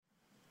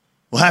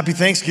Well, happy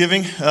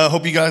Thanksgiving.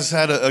 Hope you guys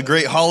had a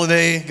great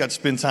holiday. Got to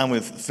spend time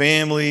with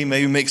family,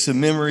 maybe make some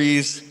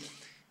memories,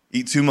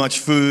 eat too much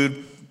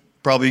food.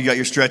 Probably you got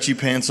your stretchy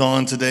pants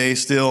on today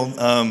still.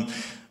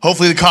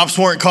 Hopefully the cops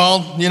weren't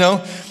called,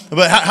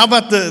 But how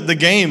about the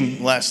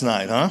game last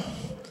night, huh?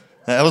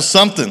 That was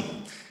something.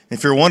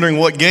 If you're wondering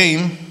what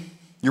game,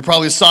 you're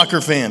probably a soccer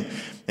fan.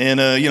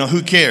 And,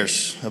 who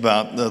cares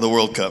about the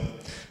World Cup?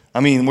 I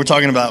mean, we're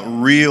talking about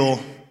real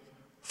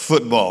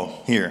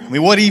football here. I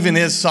mean, what even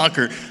is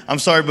soccer? I'm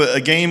sorry, but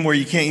a game where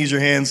you can't use your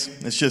hands,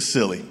 it's just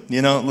silly.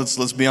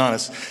 Let's be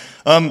honest.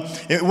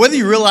 Whether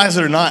you realize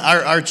it or not,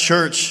 our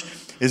church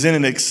is in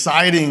an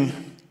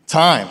exciting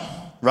time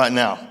right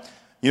now.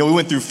 We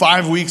went through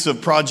 5 weeks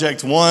of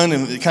Project One,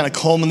 and it kind of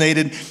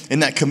culminated in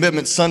that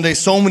Commitment Sunday.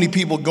 So many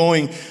people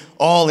going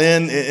all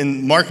in,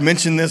 and Mark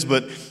mentioned this,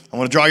 but I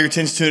want to draw your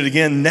attention to it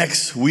again.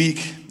 Next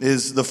week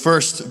is the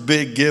first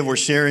big give. We're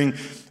sharing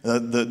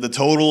the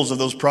totals of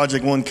those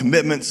Project One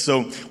commitments.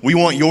 So we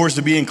want yours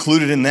to be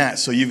included in that.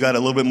 So you've got a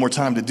little bit more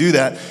time to do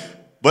that.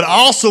 But I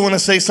also want to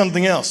say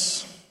something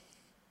else.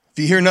 If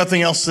you hear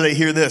nothing else today,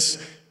 hear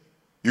this.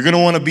 You're going to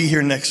want to be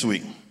here next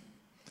week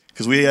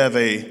because we have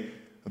a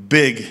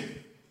big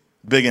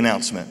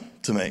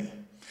announcement to make.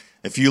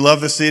 If you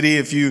love the city,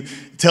 if you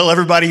tell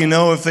everybody you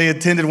know, if they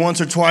attended once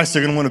or twice,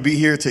 they're going to want to be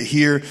here to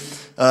hear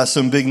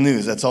some big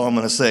news. That's all I'm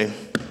going to say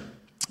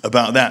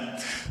about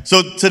that.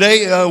 So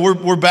today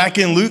we're back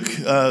in Luke.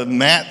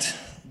 Matt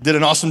did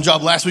an awesome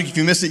job last week. If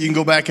you missed it, you can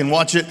go back and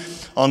watch it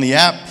on the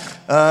app.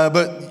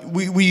 But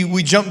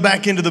we jump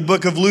back into the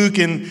book of Luke,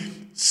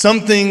 and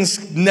some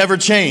things never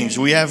change.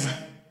 We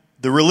have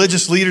the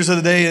religious leaders of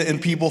the day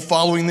and people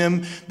following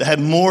them that had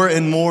more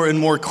and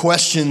more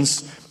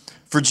questions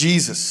for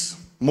Jesus,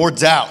 more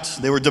doubt.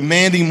 They were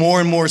demanding more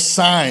and more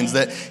signs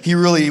that he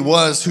really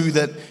was who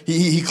that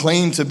he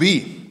claimed to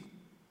be.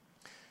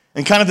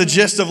 And kind of the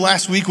gist of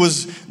last week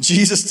was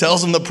Jesus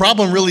tells them the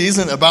problem really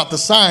isn't about the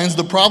signs.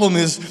 The problem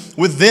is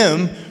with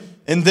them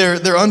and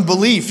their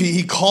unbelief.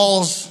 He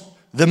calls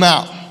them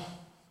out.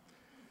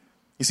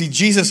 You see,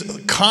 Jesus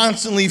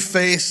constantly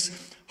faced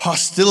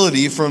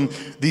hostility from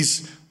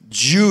these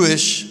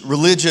Jewish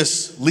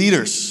religious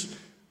leaders.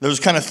 There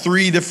was kind of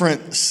three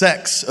different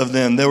sects of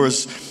them. There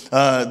was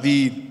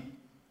the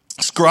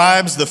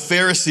scribes, the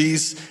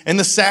Pharisees, and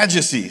the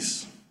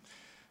Sadducees.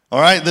 All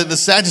right, the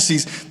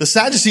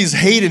Sadducees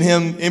hated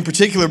him in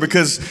particular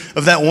because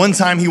of that one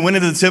time he went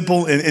into the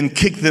temple and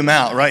kicked them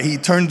out, right? He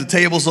turned the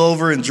tables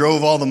over and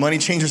drove all the money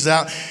changers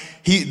out.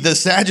 The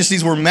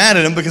Sadducees were mad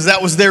at him because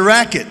that was their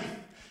racket.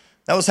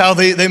 That was how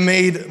they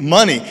made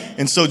money.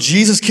 And so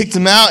Jesus kicked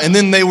them out, and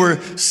then they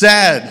were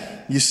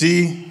sad, you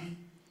see?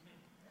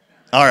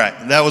 All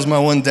right, that was my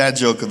one dad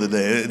joke of the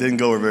day. It didn't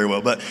go over very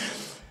well. But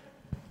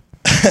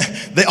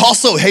they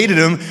also hated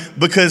him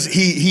because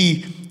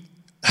he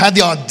had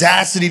the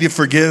audacity to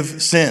forgive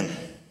sin.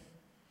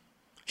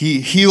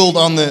 He healed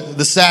on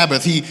the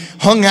Sabbath. He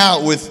hung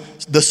out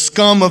with the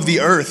scum of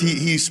the earth.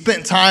 He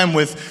spent time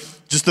with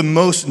just the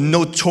most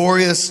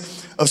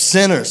notorious of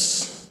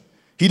sinners.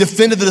 He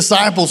defended the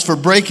disciples for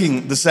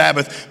breaking the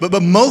Sabbath.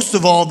 But most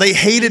of all, they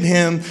hated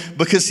him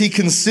because he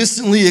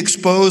consistently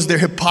exposed their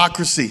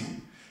hypocrisy,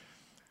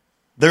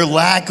 their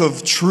lack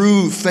of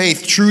true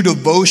faith, true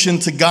devotion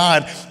to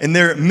God, and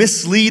their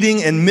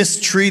misleading and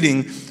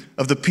mistreating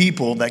of the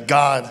people that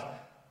God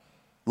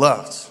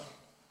loves.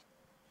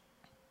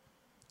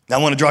 Now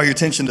I want to draw your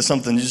attention to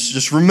something.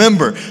 Just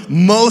remember,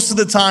 most of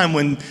the time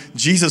when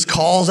Jesus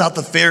calls out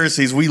the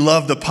Pharisees, we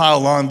love to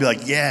pile on and be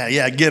like,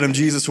 yeah, get him,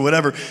 Jesus, or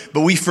whatever.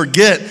 But we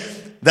forget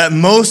that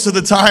most of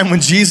the time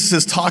when Jesus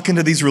is talking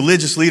to these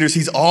religious leaders,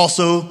 he's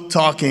also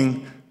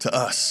talking to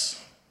us.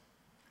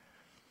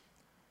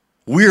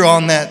 We're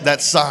on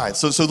that side.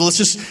 So let's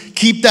just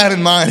keep that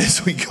in mind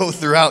as we go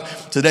throughout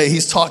today.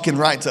 He's talking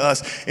right to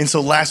us. And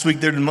so last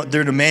week they're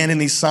demanding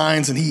these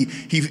signs, and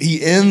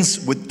he ends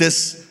with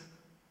this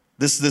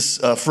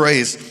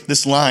phrase,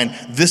 this line: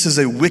 "This is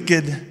a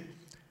wicked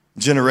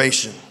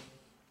generation."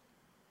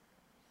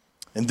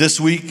 And this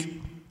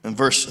week, in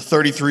verse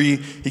 33,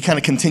 he kind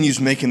of continues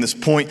making this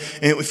point.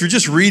 And if you're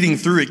just reading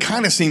through, it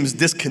kind of seems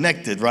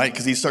disconnected, right?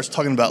 Because he starts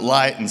talking about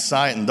light and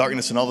sight and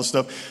darkness and all this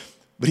stuff.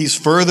 But he's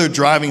further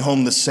driving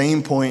home the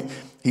same point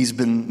he's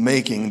been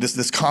making,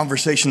 this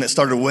conversation that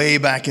started way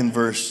back in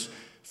verse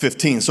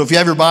 15. So if you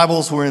have your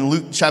Bibles, we're in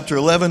Luke chapter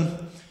 11,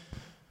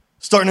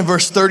 starting in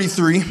verse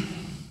 33.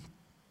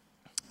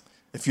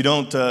 If you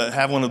don't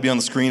have one, it'll be on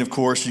the screen, of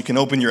course. You can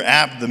open your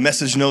app, the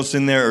message notes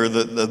in there, or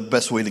the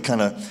best way to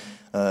kind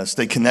of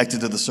stay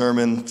connected to the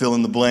sermon, fill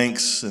in the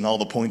blanks, and all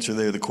the points are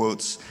there, the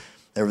quotes,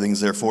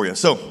 everything's there for you.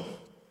 So,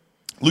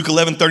 Luke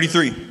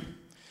 11:33,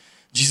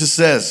 Jesus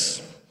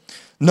says,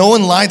 "No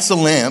one lights a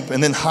lamp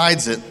and then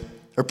hides it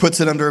or puts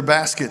it under a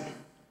basket.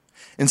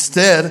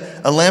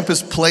 Instead, a lamp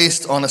is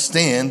placed on a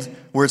stand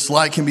where its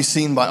light can be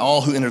seen by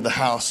all who enter the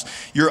house.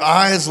 Your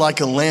eye is like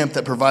a lamp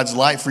that provides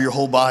light for your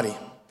whole body.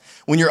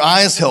 When your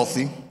eye is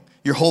healthy,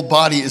 your whole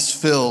body is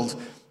filled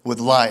with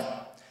light.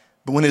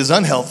 But when it is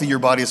unhealthy, your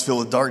body is filled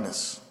with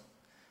darkness.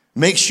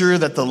 Make sure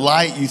that the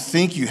light you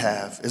think you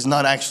have is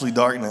not actually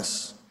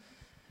darkness.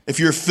 If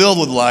you're filled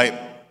with light,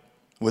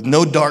 with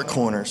no dark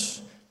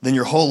corners, then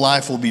your whole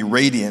life will be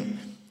radiant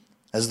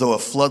as though a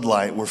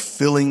floodlight were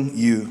filling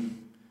you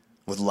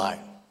with light.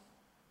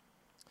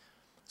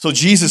 So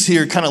Jesus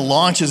here kind of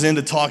launches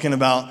into talking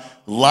about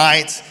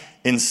light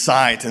and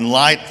sight and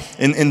light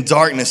and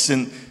darkness.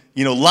 And,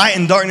 light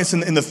and darkness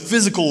in the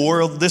physical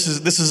world, this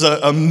is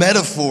a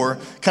metaphor,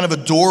 kind of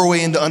a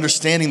doorway into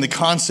understanding the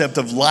concept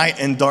of light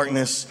and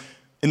darkness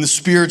in the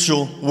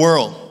spiritual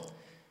world.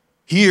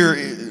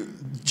 Here,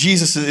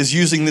 Jesus is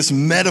using this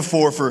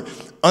metaphor for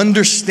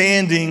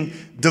understanding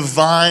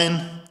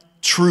divine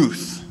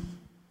truth.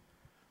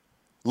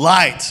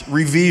 Light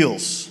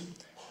reveals,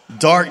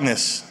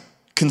 darkness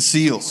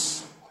conceals.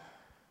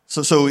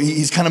 So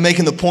he's kind of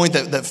making the point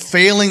that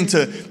failing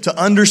to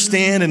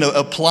understand and to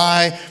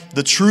apply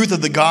the truth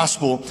of the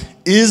gospel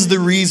is the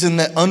reason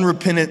that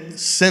unrepentant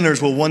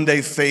sinners will one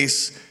day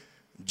face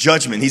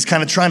judgment. He's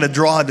kind of trying to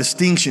draw a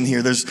distinction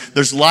here.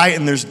 There's light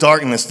and there's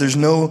darkness. There's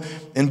no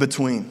in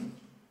between.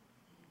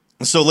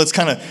 And so let's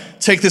kind of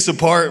take this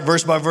apart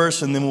verse by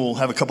verse, and then we'll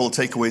have a couple of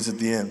takeaways at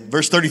the end.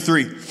 Verse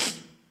 33.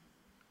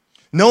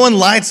 No one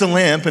lights a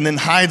lamp and then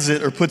hides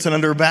it or puts it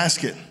under a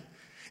basket.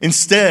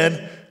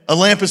 Instead, a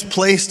lamp is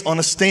placed on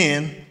a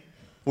stand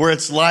where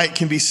its light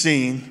can be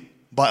seen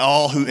by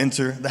all who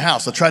enter the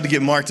house. I tried to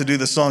get Mark to do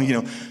the song,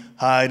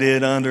 hide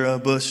it under a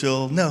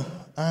bushel. No,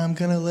 I'm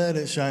going to let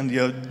it shine.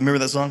 Remember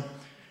that song?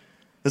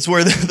 That's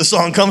where the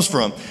song comes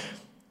from.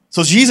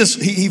 So Jesus,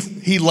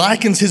 he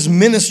likens his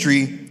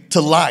ministry to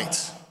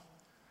light.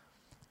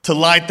 To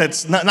light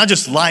that's not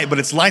just light, but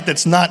it's light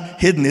that's not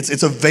hidden.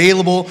 It's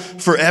available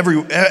for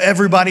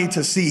everybody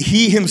to see.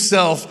 He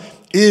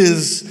himself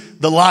is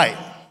the light.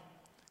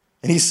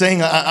 And he's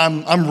saying,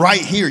 I'm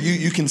right here.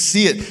 You can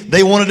see it.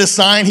 They wanted a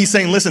sign. He's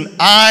saying, listen,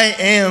 I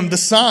am the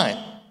sign.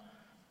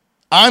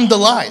 I'm the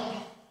light.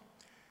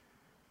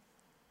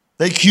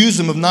 They accuse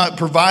him of not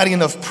providing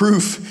enough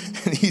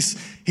proof. And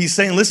he's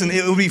saying, listen,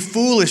 it would be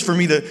foolish for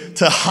me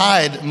to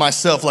hide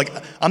myself. Like,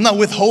 I'm not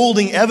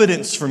withholding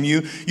evidence from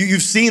you.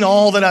 You've seen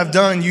all that I've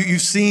done.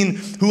 You've seen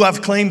who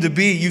I've claimed to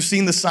be. You've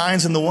seen the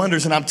signs and the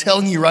wonders. And I'm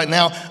telling you right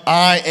now,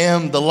 I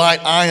am the light.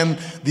 I am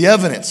the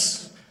evidence.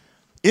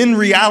 In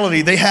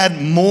reality, they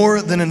had more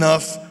than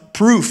enough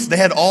proof. They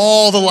had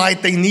all the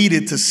light they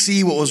needed to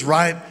see what was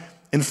right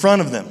in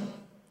front of them.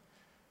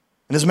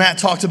 And as Matt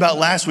talked about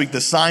last week, the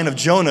sign of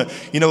Jonah,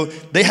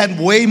 they had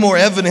way more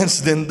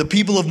evidence than the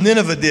people of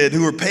Nineveh did,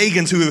 who were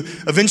pagans, who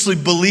eventually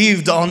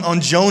believed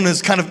on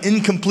Jonah's kind of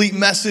incomplete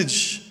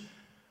message.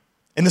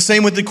 And the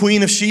same with the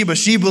Queen of Sheba.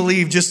 She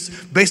believed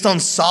just based on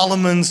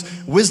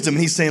Solomon's wisdom.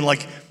 And he's saying,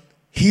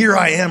 here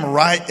I am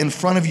right in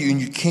front of you, and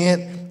you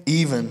can't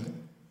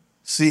even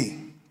see.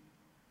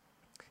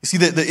 You see,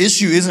 the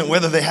issue isn't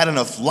whether they had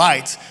enough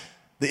light.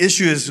 The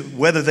issue is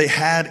whether they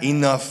had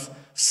enough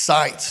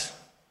sight.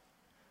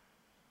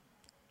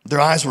 Their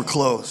eyes were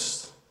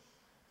closed.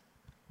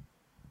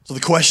 So the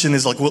question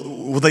is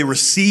will they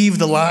receive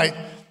the light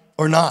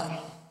or not?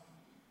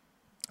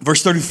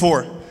 Verse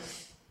 34,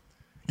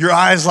 your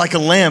eye is like a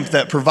lamp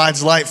that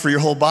provides light for your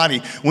whole body.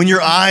 When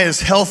your eye is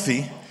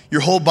healthy,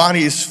 your whole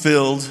body is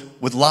filled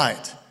with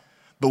light.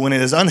 But when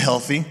it is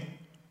unhealthy,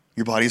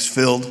 your body is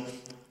filled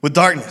with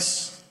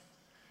darkness.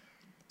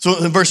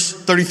 So in verse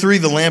 33,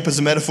 the lamp is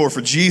a metaphor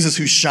for Jesus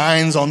who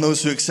shines on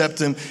those who accept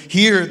him.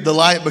 Here, the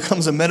light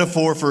becomes a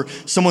metaphor for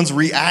someone's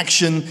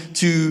reaction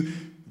to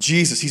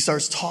Jesus. He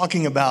starts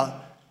talking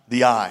about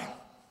the eye.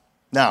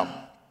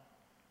 Now,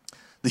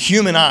 the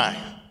human eye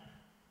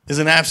is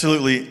an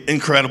absolutely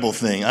incredible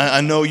thing. I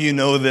know you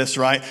know this,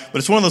 right? But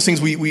it's one of those things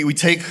we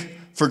take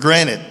for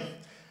granted.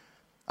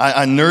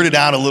 I nerded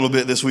out a little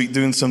bit this week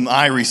doing some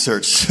eye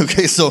research.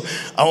 Okay, so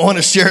I want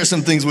to share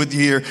some things with you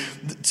here.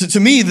 To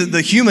me,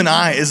 the human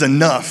eye is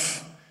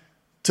enough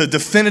to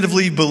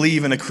definitively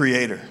believe in a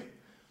creator.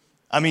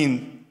 I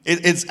mean,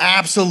 it's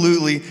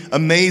absolutely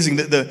amazing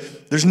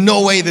that there's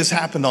no way this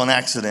happened on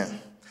accident.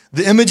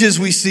 The images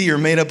we see are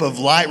made up of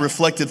light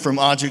reflected from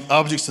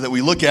objects that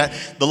we look at.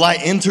 The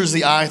light enters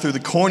the eye through the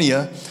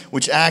cornea,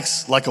 which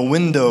acts like a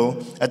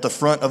window at the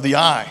front of the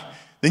eye.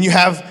 Then you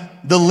have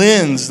the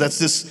lens, that's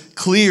this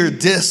clear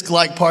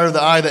disc-like part of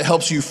the eye that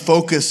helps you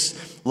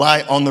focus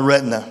light on the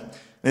retina. And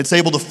it's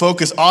able to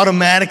focus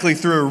automatically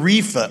through a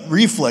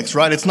reflex,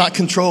 right? It's not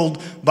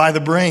controlled by the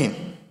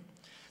brain.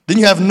 Then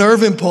you have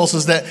nerve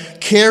impulses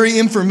that carry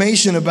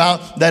information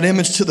about that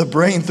image to the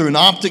brain through an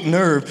optic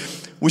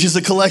nerve, which is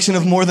a collection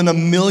of more than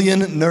 1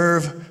 million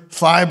nerve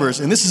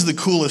fibers. And this is the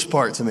coolest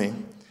part to me.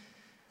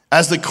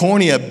 As the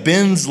cornea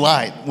bends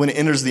light when it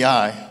enters the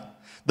eye,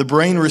 the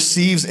brain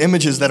receives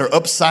images that are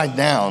upside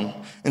down,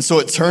 and so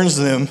it turns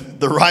them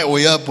the right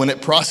way up when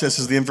it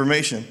processes the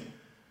information.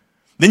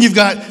 Then you've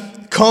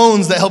got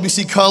cones that help you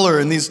see color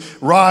and these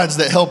rods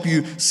that help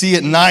you see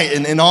at night,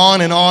 and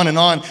on and on and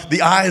on.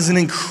 The eye is an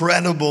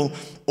incredible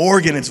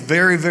organ. It's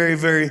very, very,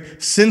 very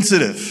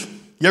sensitive.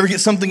 You ever get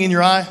something in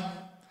your eye?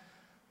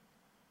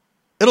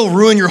 It'll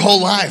ruin your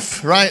whole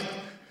life, right?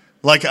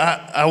 Like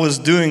I was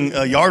doing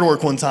yard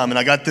work one time, and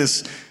I got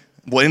this,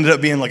 what ended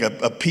up being like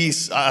a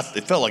piece,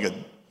 it felt like a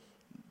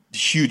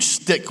huge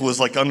stick was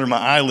like under my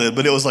eyelid,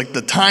 but it was like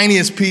the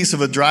tiniest piece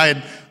of a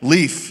dried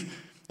leaf.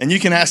 And you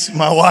can ask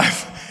my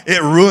wife,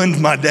 it ruined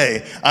my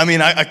day. I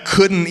mean, I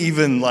couldn't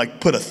even like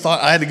put a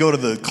thought. I had to go to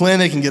the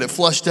clinic and get it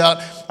flushed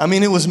out. I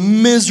mean, it was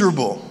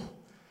miserable.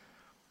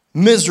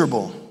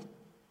 Miserable.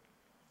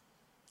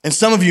 And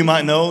some of you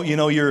might know,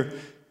 your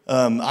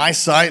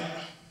eyesight,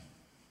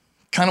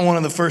 kind of one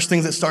of the first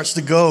things that starts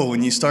to go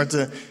when you start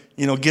to,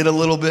 get a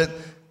little bit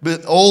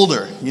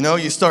older.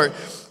 You start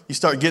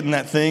getting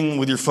that thing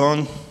with your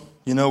phone,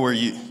 where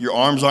your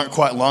arms aren't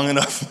quite long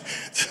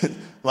enough.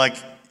 Like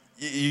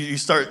you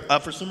start,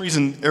 for some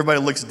reason,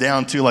 everybody looks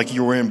down too, like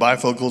you're wearing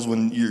bifocals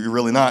when you're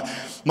really not.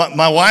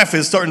 My wife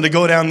is starting to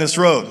go down this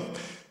road.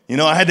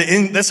 I had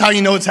to, that's how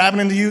you know it's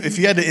happening to you. If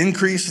you had to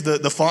increase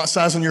the font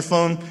size on your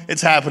phone,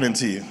 it's happening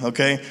to you,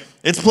 okay?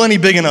 It's plenty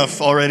big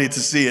enough already to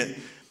see it.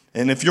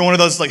 And if you're one of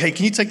those, like, hey,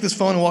 can you take this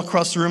phone and walk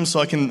across the room so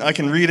I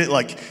can read it?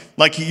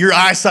 Like your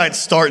eyesight's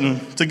starting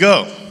to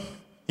go.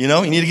 You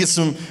need to get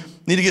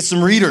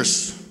some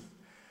readers.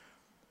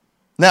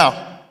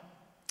 Now,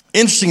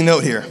 interesting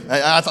note here.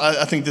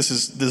 I think this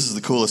is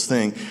the coolest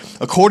thing.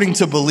 According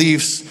to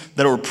beliefs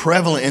that were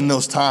prevalent in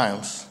those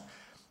times,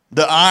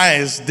 the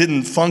eyes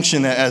didn't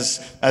function as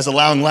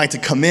allowing light to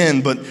come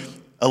in, but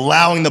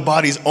allowing the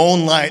body's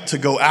own light to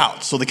go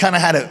out. So they kind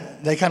of had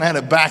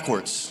it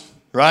backwards,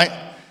 right?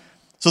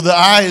 So the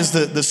eye is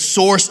the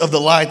source of the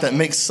light that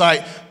makes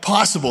sight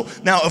possible.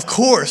 Now, of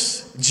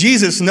course,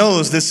 Jesus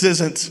knows this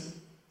isn't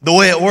the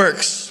way it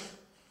works.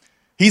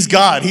 He's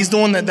God. He's the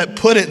one that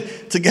put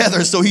it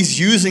together. So he's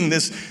using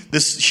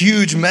this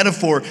huge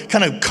metaphor,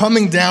 kind of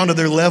coming down to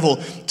their level,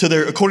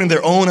 according to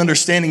their own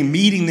understanding,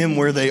 meeting them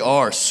where they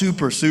are.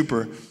 Super,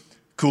 super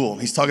cool.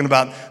 He's talking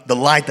about the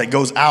light that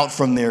goes out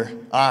from their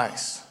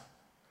eyes.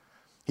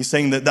 He's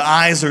saying that the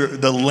eyes are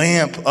the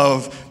lamp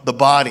of the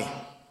body.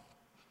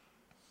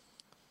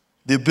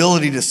 The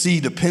ability to see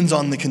depends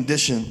on the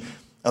condition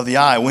of the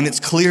eye. When it's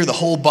clear, the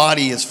whole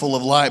body is full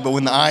of light. But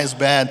when the eye is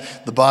bad,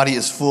 the body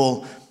is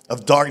full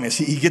of darkness.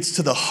 He gets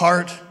to the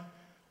heart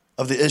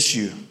of the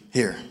issue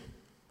here.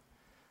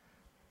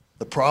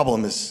 The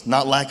problem is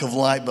not lack of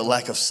light, but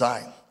lack of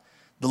sight.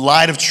 The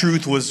light of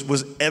truth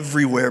was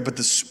everywhere, but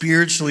the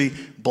spiritually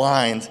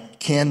blind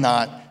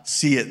cannot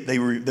see it. They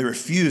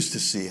refuse to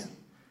see it.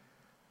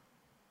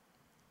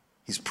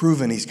 He's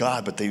proven he's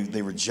God, but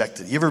they reject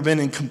it. You ever been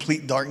in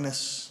complete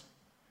darkness?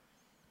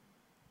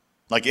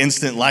 Like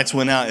instant lights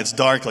went out, it's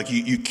dark, like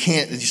you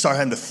start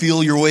having to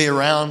feel your way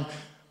around.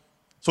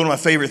 It's one of my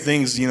favorite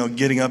things,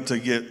 getting up to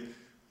get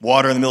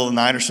water in the middle of the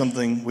night or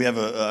something. I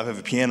have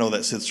a piano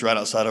that sits right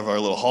outside of our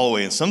little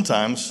hallway, and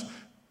sometimes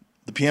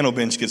the piano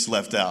bench gets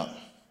left out.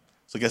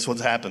 So guess what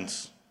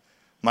happens?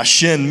 My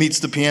shin meets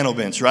the piano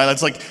bench, right?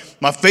 That's like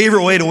my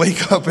favorite way to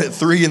wake up at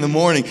 3 a.m.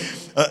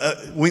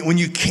 When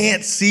you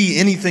can't see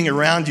anything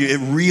around you, it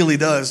really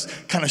does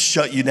kind of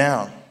shut you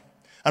down.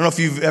 I don't know if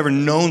you've ever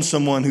known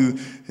someone who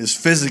is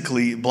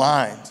physically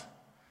blind.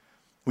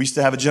 We used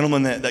to have a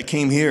gentleman that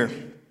came here,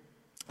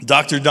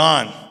 Dr.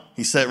 Don.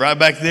 He sat right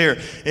back there,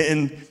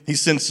 and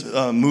he's since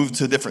moved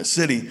to a different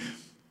city.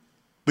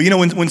 But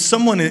when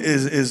someone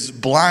is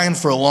blind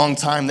for a long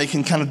time, they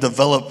can kind of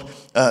develop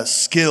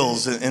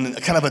skills and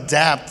kind of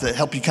adapt that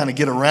help you kind of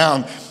get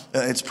around.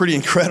 It's pretty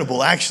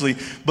incredible, actually.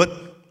 But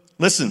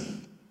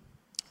listen,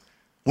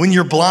 when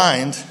you're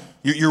blind,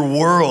 your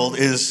world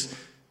is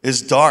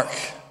dark,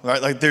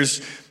 right? Like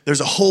there's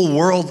a whole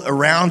world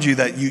around you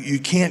that you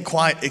can't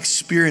quite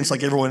experience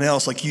like everyone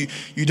else. Like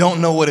you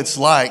don't know what it's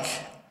like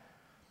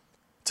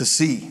to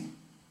see.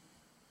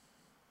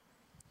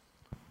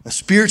 Now,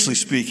 spiritually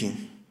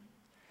speaking,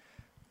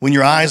 when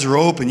your eyes are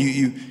open,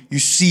 you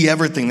see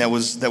everything that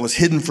was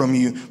hidden from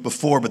you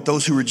before, but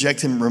those who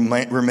reject him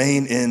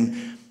remain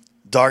in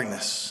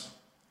darkness.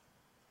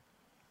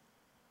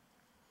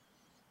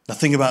 Now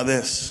think about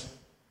this.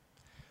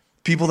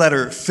 People that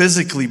are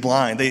physically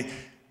blind, they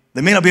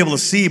may not be able to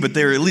see, but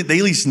they at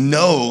least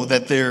know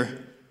that they're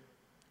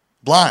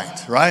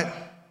blind, right?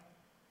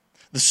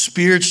 The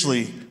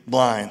spiritually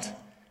blind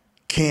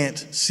can't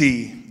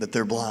see that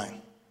they're blind.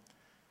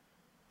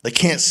 They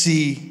can't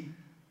see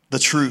the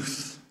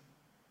truth.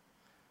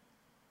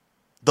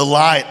 The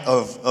light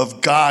of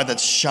God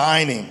that's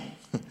shining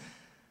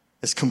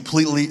is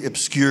completely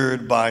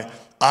obscured by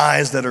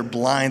eyes that are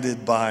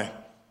blinded by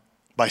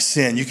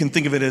sin. You can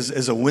think of it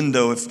as a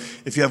window.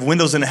 If you have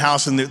windows in a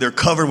house and they're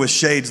covered with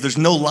shades, there's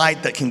no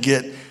light that can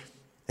get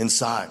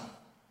inside.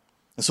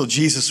 And so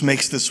Jesus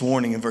makes this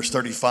warning in verse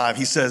 35.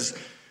 He says,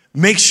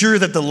 make sure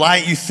that the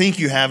light you think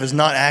you have is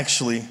not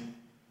actually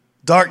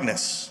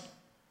darkness.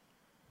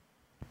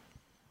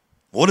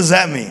 What does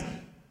that mean?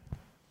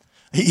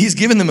 He's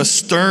given them a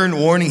stern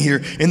warning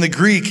here. In the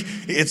Greek,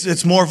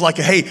 it's more of like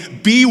a, hey,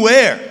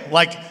 beware.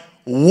 Like,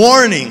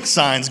 warning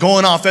signs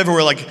going off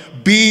everywhere, like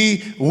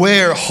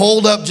beware,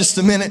 hold up just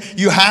a minute.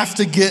 You have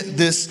to get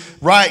this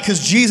right, because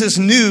Jesus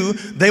knew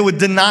they would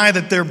deny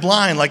that they're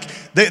blind. Like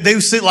they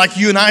sit like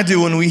you and I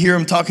do when we hear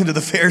him talking to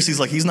the Pharisees,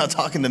 like he's not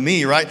talking to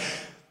me, right?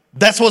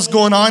 That's what's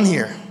going on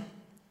here.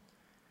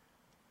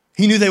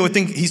 He knew they would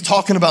think he's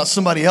talking about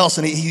somebody else,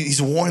 and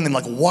he's warning them,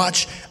 like,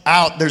 watch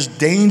out, there's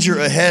danger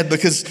ahead,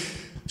 because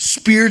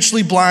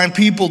spiritually blind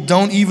people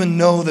don't even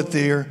know that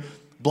they're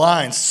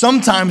blind.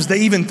 Sometimes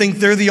they even think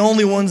they're the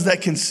only ones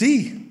that can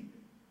see.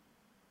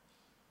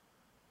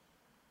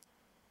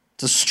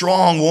 It's a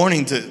strong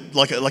warning, to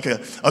like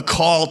a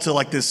call to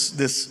like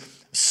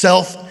this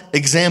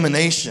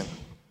self-examination.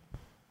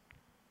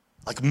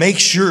 Like, make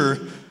sure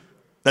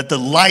that the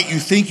light you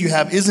think you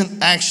have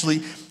isn't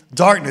actually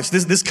darkness.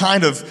 This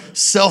kind of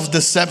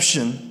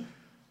self-deception,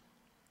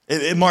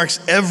 it marks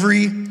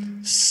every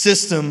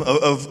system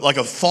of like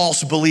a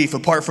false belief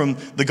apart from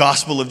the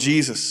gospel of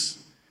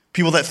Jesus.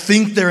 People that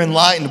think they're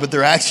enlightened, but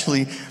they're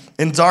actually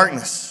in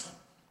darkness.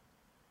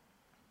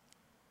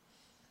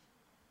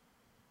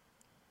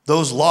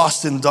 Those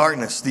lost in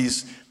darkness,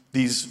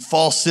 these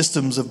false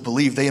systems of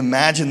belief, they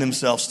imagine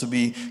themselves to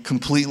be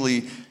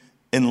completely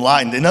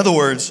enlightened. In other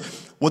words,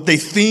 what they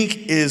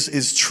think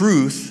is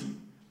truth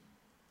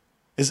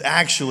is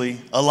actually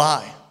a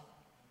lie. I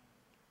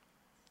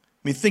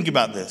mean, think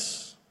about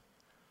this.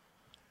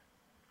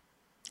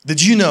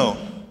 Did you know,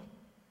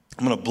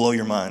 I'm going to blow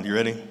your mind, you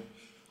ready?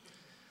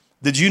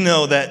 Did you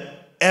know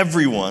that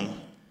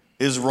everyone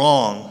is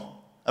wrong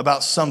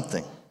about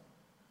something?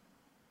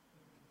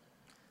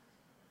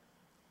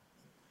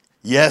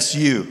 Yes,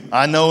 you.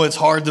 I know it's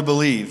hard to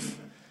believe.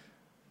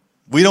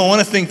 We don't want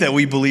to think that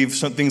we believe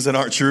some things that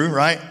aren't true,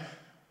 right?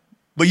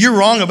 But you're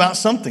wrong about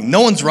something.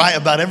 No one's right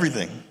about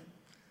everything.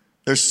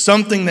 There's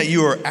something that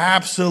you are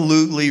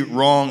absolutely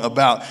wrong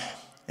about.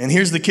 And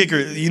here's the kicker.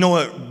 You know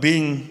what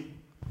being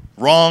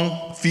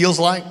wrong feels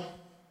like?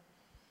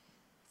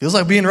 Feels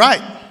like being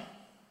right.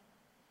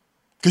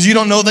 Because you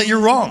don't know that you're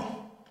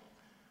wrong.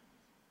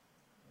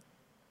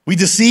 We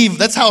deceive.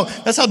 That's how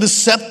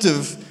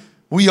deceptive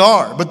we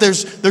are. But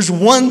there's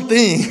one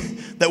thing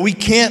that we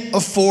can't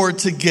afford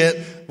to get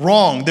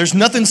wrong. There's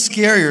nothing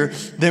scarier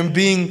than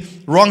being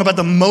wrong about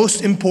the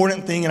most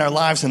important thing in our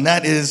lives, and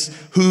that is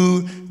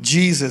who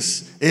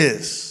Jesus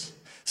is.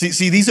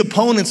 See, these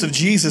opponents of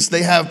Jesus,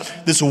 they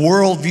have this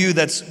worldview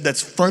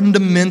that's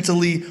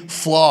fundamentally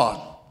flawed.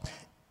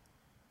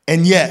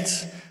 And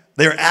yet,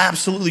 they're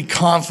absolutely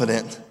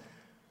confident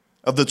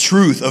of the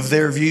truth of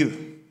their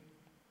view.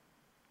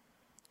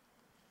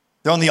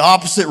 They're on the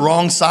opposite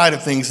wrong side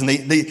of things, and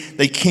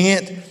they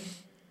can't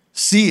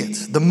see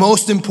it. The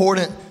most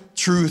important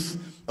truth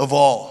of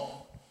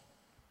all.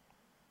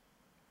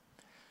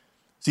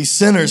 See,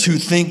 sinners who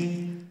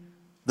think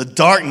the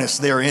darkness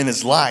they are in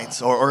is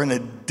light are in a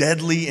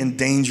deadly and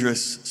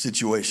dangerous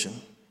situation.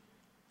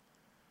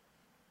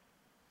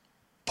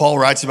 Paul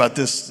writes about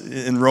this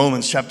in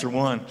Romans chapter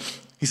 1.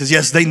 He says,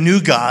 yes, they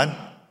knew God,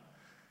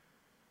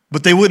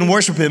 but they wouldn't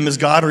worship him as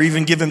God or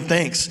even give him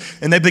thanks.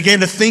 And they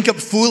began to think up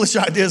foolish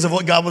ideas of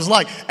what God was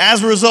like.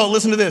 As a result,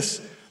 listen to this.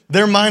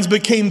 Their minds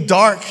became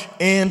dark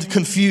and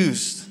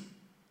confused.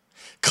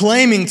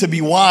 Claiming to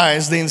be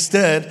wise, they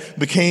instead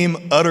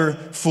became utter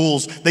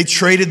fools. They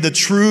traded the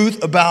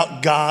truth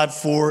about God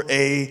for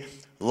a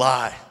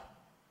lie.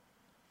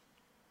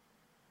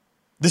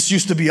 This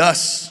used to be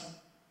us,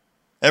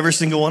 every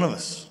single one of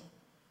us.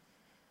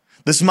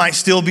 This might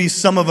still be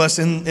some of us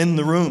in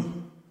the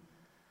room.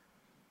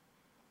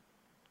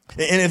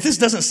 And if this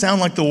doesn't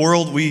sound like the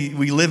world we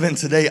live in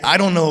today, I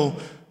don't know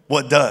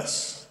what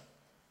does.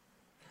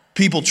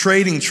 People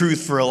trading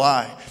truth for a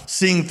lie,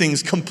 seeing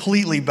things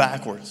completely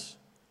backwards.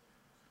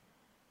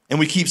 And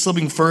we keep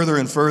slipping further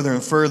and further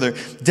and further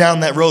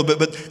down that road.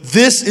 But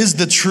this is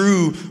the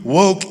true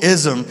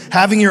wokeism.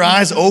 Having your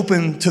eyes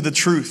open to the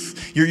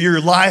truth. Your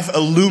life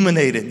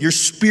illuminated. Your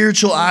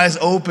spiritual eyes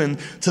open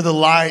to the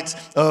light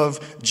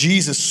of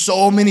Jesus.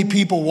 So many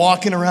people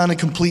walking around in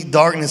complete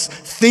darkness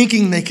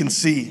thinking they can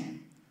see.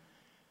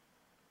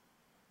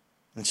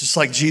 It's just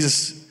like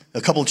Jesus,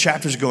 a couple of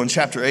chapters ago in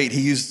chapter 8,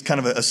 he used kind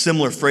of a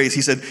similar phrase.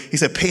 He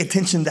said, pay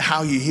attention to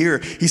how you hear.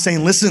 He's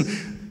saying,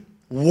 listen,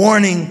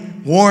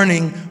 warning,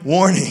 warning,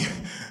 warning.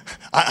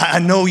 I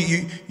know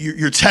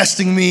you're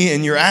testing me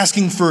and you're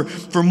asking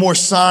for more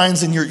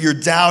signs and you're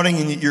doubting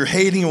and you're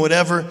hating or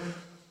whatever.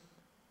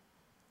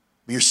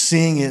 But you're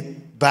seeing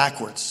it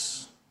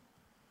backwards.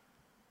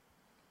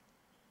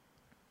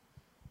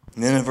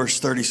 And then in verse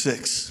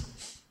 36,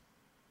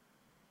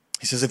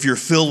 he says, if you're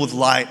filled with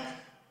light,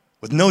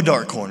 with no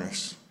dark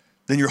corners,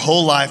 then your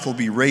whole life will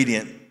be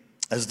radiant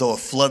as though a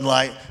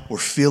floodlight were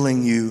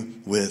filling you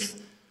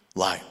with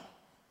light.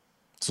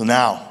 So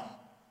now,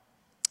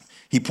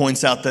 he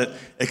points out that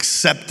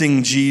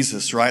accepting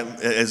Jesus, right,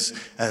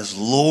 as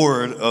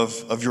Lord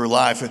of your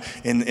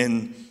life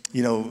and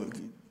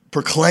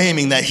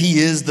proclaiming that he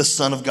is the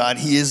Son of God,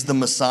 he is the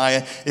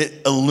Messiah,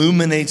 it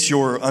illuminates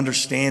your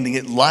understanding.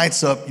 It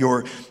lights up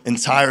your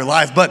entire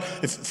life. But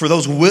for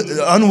those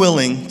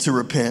unwilling to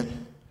repent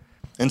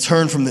and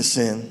turn from this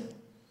sin,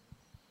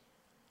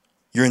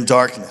 you're in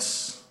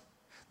darkness.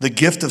 The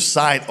gift of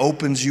sight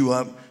opens you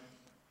up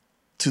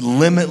to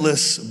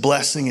limitless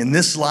blessing in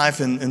this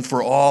life and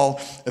for all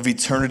of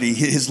eternity.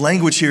 His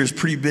language here is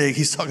pretty big.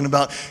 He's talking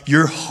about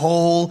your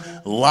whole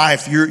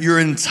life, your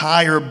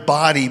entire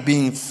body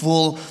being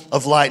full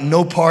of light,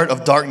 no part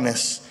of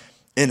darkness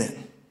in it.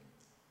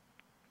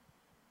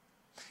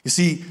 You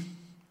see,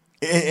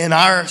 in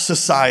our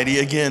society,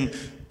 again,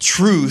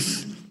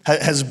 truth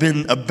has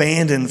been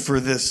abandoned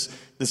for this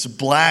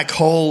black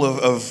hole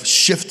of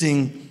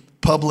shifting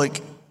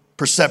public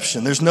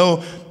perception. There's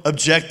no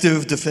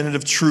objective,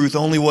 definitive truth,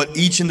 only what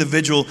each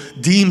individual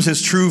deems as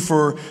true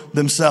for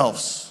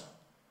themselves.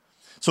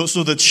 So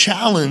the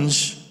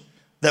challenge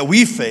that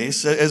we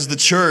face as the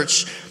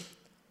church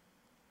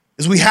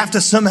is we have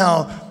to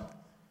somehow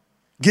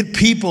get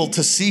people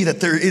to see that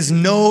there is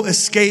no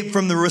escape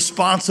from the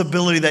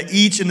responsibility that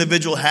each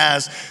individual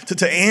has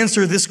to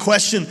answer this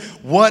question: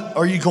 what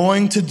are you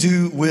going to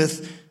do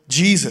with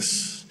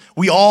Jesus?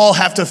 We all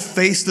have to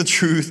face the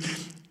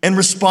truth and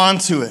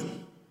respond to it.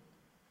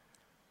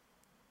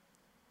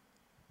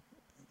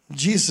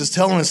 Jesus is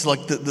telling us,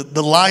 like,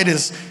 the light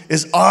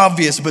is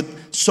obvious, but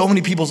so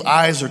many people's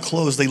eyes are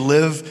closed. They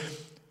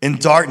live in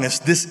darkness.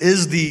 This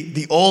is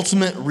the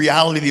ultimate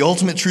reality, the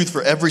ultimate truth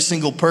for every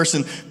single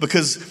person,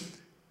 because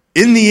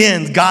in the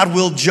end, God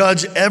will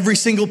judge every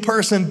single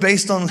person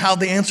based on how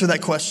they answer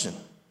that question.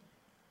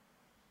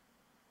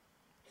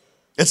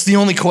 It's the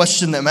only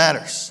question that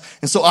matters.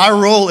 And so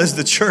our role as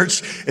the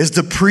church is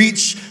to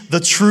preach the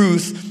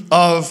truth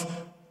of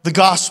the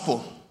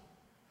gospel.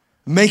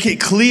 Make it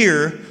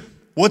clear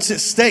what's at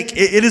stake.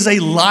 It is a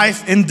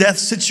life and death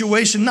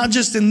situation, not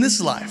just in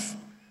this life,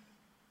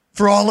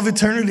 for all of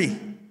eternity.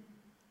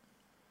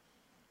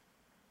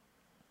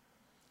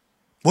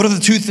 What are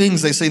the two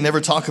things they say never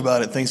talk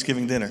about at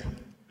Thanksgiving dinner?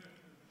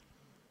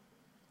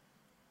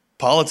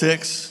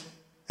 Politics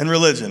and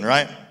religion,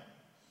 right?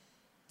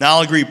 Now,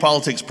 I'll agree,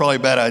 politics is probably a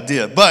bad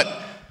idea,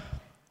 but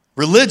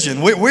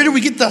religion, where do we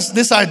get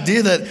this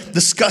idea that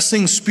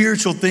discussing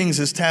spiritual things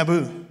is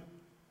taboo?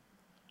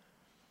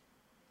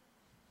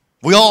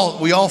 We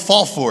all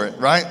fall for it,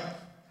 right?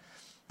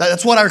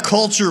 That's what our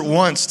culture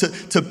wants,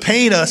 to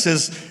paint us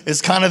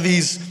as kind of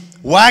these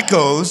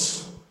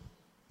wackos,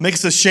 make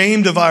us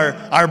ashamed of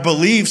our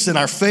beliefs and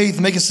our faith,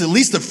 make us at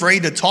least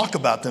afraid to talk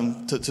about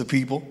them to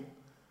people.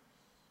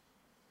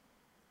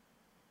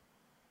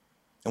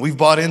 And we've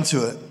bought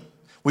into it.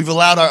 We've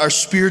allowed our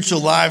spiritual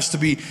lives to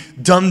be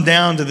dumbed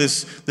down to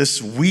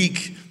this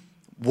weak,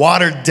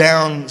 watered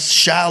down,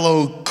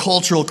 shallow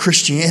cultural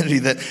Christianity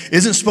that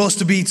isn't supposed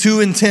to be too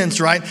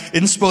intense, right?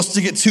 Isn't supposed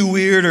to get too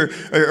weird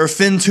or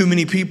offend too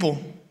many people.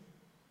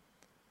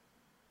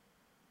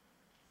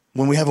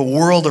 When we have a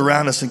world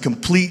around us in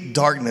complete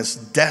darkness,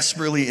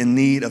 desperately in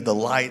need of the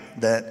light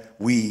that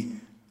we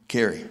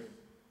carry.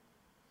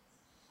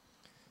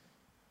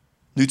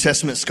 New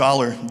Testament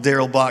scholar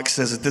Darrell Bock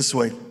says it this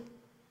way: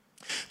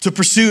 to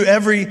pursue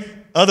every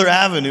other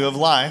avenue of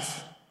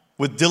life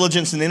with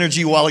diligence and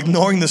energy while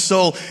ignoring the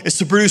soul is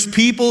to produce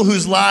people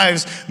whose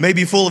lives may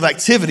be full of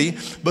activity,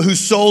 but whose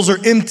souls are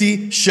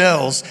empty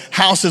shells,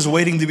 houses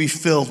waiting to be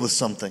filled with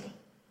something.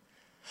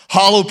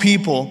 Hollow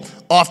people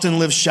often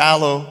live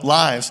shallow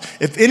lives.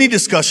 If any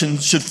discussion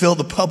should fill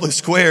the public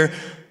square,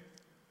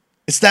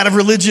 it's that of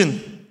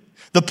religion.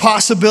 The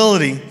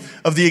possibility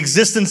of the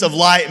existence of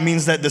light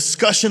means that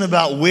discussion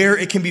about where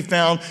it can be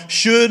found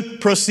should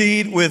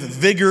proceed with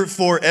vigor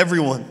for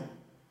everyone.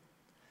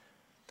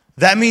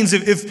 That means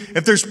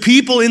if there's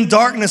people in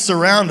darkness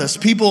around us,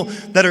 people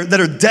that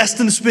are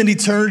destined to spend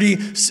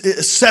eternity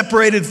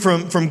separated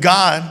from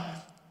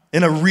God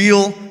in a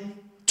real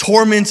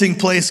tormenting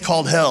place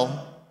called hell,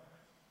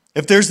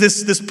 if there's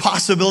this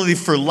possibility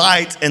for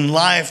light and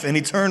life and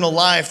eternal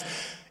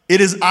life, it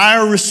is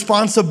our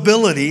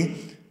responsibility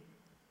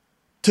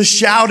to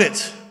shout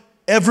it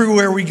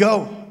everywhere we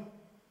go,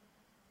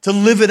 to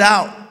live it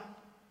out.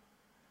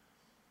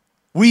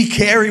 We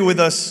carry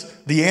with us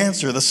the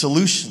answer, the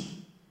solution.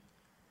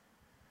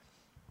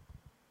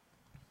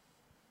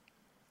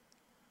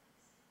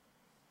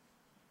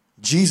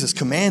 Jesus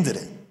commanded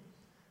it.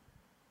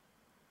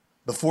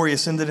 Before he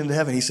ascended into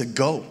heaven, he said,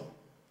 go,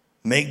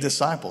 make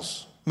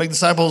disciples. Make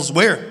disciples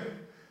where?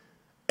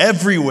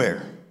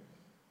 Everywhere.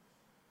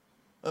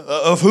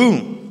 Of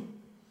whom?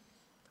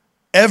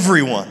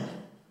 Everyone.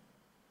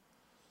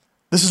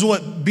 This is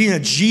what being a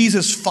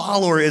Jesus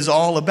follower is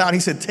all about. He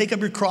said, take up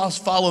your cross,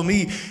 follow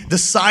me.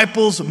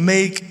 Disciples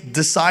make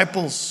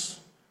disciples.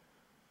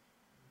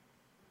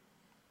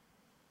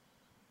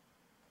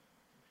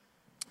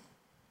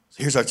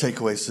 So here's our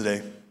takeaways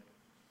today.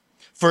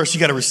 First, you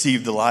got to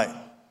receive the light.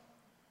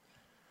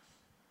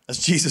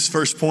 That's Jesus'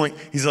 first point.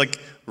 He's like,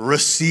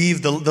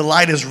 receive. The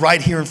light is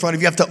right here in front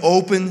of you. You have to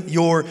open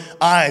your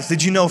eyes.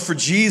 Did you know for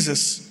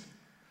Jesus,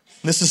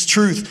 this is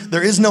truth,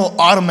 there is no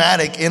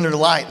automatic inner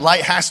light.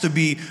 Light has to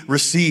be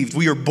received.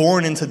 We are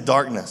born into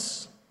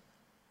darkness.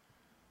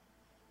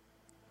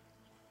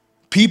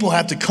 People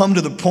have to come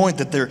to the point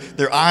that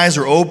their eyes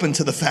are open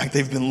to the fact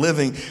they've been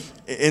living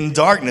in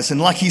darkness. And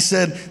like he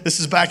said, this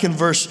is back in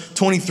verse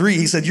 23,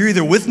 he said, you're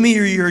either with me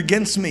or you're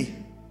against me.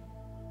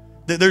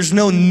 There's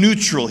no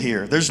neutral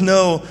here. There's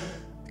no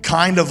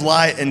kind of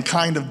light and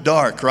kind of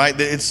dark, right?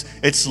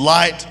 It's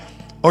light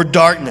or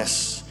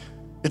darkness.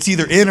 It's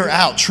either in or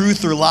out,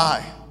 truth or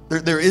lie.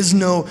 There is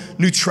no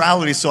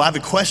neutrality. So I have a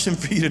question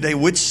for you today.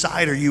 Which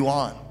side are you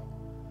on?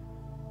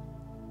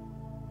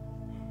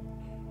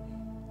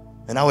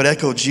 And I would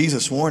echo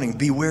Jesus' warning,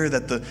 beware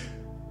that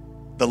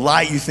the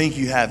light you think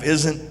you have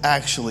isn't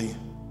actually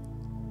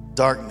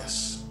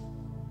darkness.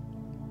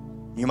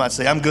 You might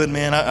say, I'm good,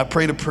 man. I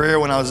prayed a prayer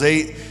when I was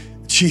 8.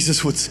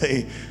 Jesus would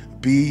say,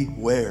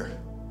 beware.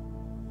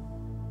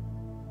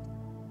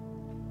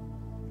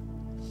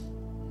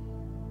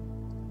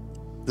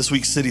 This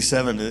week's City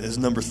 7 is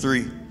number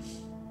 3.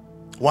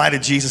 Why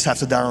did Jesus have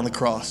to die on the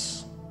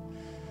cross?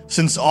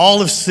 Since all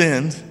have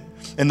sinned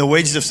and the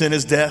wages of sin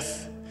is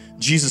death,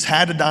 Jesus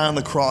had to die on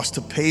the cross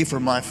to pay for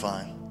my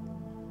fine,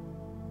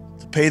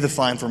 to pay the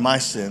fine for my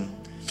sin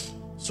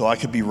so I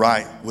could be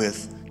right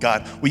with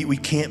God. We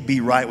can't be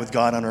right with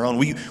God on our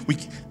own.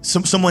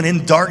 Someone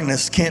in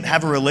darkness can't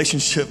have a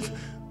relationship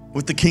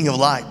with the King of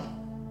Light.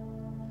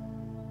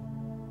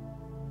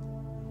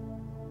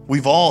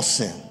 We've all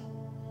sinned.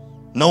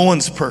 No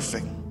one's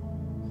perfect.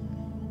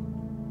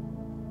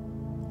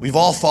 We've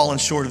all fallen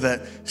short of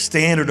that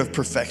standard of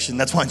perfection.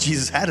 That's why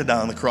Jesus had to die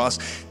on the cross.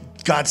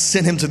 God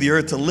sent him to the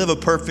earth to live a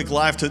perfect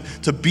life,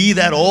 to be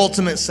that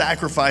ultimate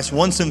sacrifice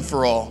once and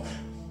for all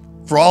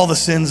the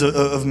sins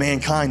of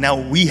mankind.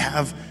 Now we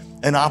have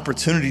an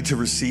opportunity to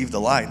receive the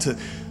light,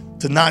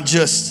 to not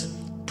just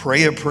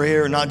pray a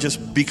prayer, not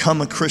just become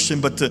a Christian,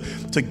 but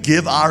to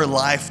give our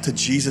life to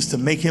Jesus, to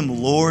make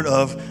him Lord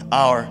of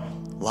our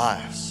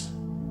lives.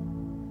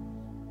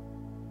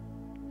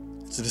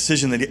 It's a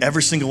decision that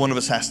every single one of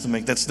us has to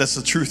make. That's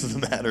the truth of the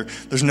matter.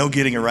 There's no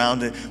getting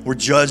around it. We're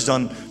judged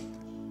on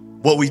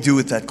what we do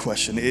with that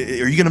question. Are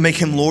you going to make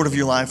him Lord of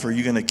your life, or are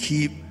you going to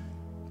keep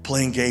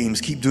playing games,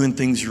 keep doing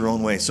things your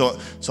own way? So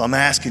I'm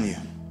asking you,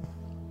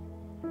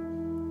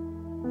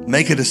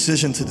 make a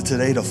decision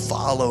today to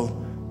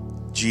follow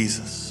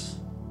Jesus.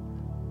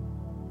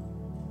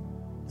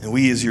 And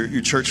we as your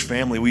church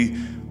family, we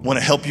want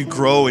to help you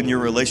grow in your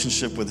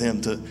relationship with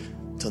him, to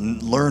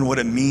learn what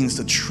it means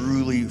to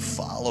truly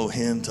follow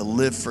him, to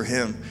live for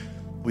him.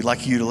 We'd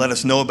like you to let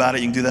us know about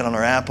it. You can do that on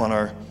our app, on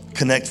our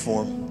Connect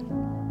form.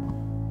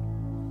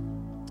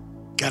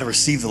 Got to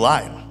receive the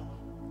light.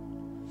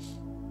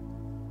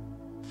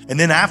 And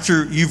then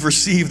after you've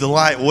received the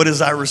light, what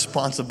is our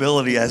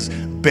responsibility as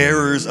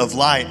bearers of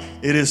light?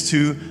 It is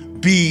to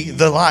be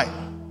the light.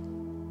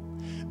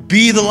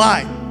 Be the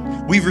light.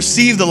 We've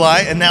received the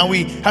light, and now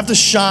we have to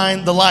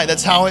shine the light.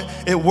 That's how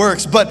it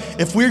works. But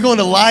if we're going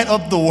to light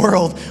up the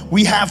world,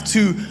 we have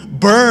to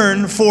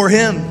burn for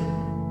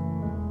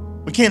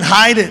him. We can't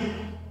hide it.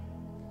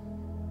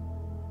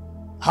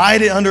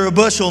 Hide it under a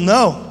bushel.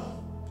 No.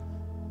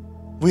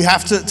 We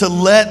have to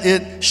let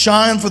it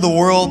shine for the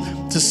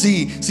world to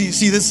see.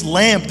 See this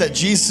lamp that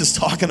Jesus is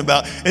talking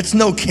about, it's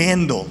no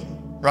candle,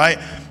 right?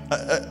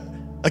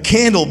 A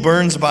candle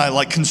burns by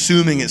like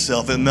consuming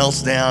itself. It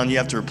melts down, you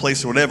have to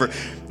replace it or whatever.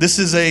 This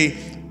is a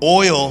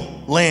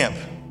oil lamp.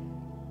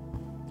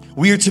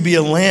 We are to be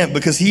a lamp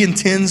because he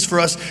intends for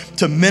us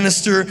to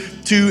minister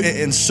to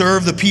and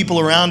serve the people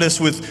around us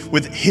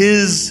with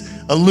his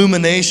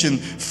illumination,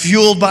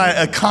 fueled by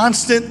a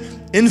constant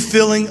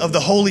infilling of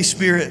the Holy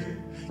Spirit.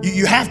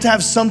 You have to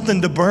have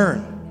something to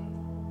burn.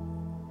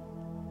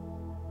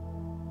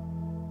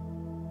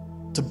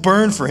 To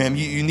burn for him,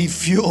 you need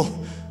fuel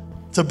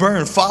to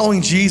burn.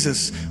 Following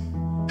Jesus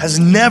has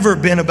never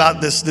been about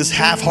this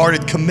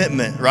half-hearted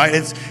commitment, right?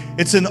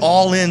 It's an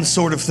all-in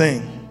sort of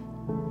thing.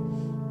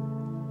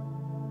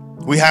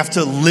 We have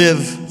to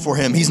live for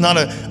him. He's not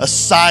a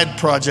side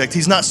project.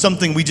 He's not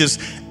something we just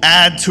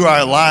add to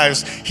our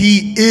lives.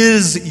 He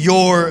is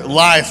your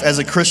life as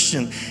a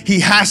Christian.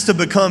 He has to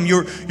become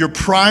your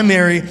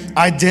primary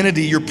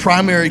identity, your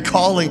primary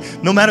calling.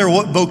 No matter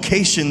what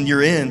vocation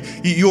you're in,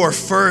 you are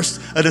first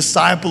a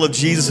disciple of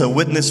Jesus, a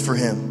witness for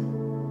him.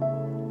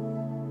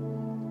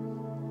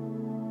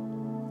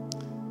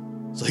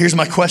 So here's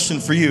my question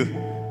for you.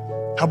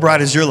 How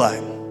bright is your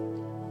light?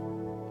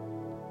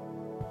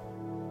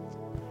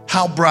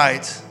 How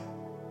bright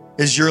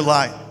is your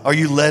light? Are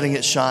you letting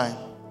it shine?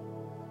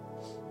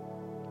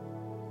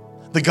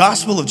 The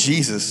gospel of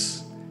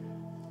Jesus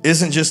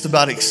isn't just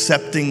about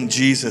accepting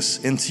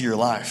Jesus into your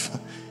life.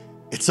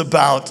 It's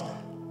about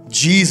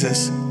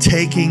Jesus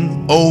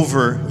taking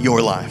over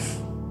your life.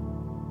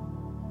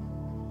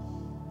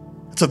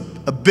 It's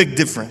a big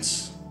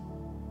difference.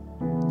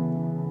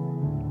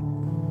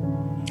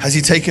 Has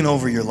he taken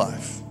over your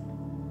life?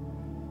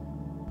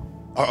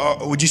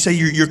 Or would you say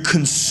you're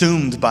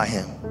consumed by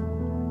him?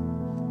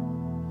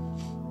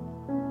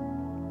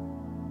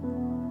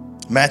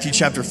 Matthew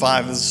chapter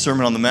 5 is the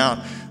Sermon on the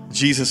Mount.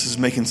 Jesus is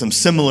making some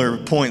similar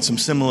points, some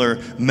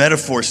similar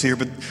metaphors here,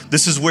 but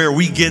this is where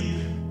we get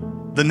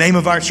the name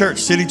of our church,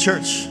 City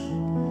Church.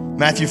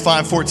 Matthew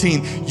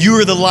 5:14, you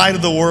are the light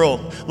of the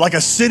world, like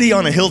a city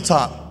on a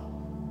hilltop.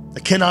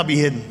 that cannot be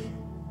hidden.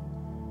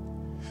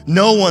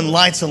 No one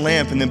lights a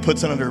lamp and then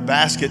puts it under a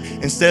basket.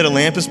 Instead, a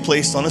lamp is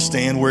placed on a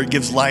stand where it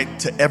gives light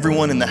to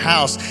everyone in the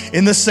house.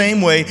 In the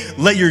same way,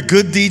 let your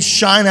good deeds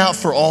shine out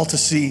for all to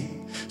see,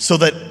 so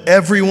that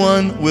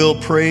everyone will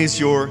praise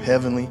your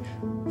heavenly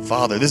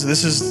Father. This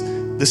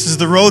is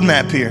the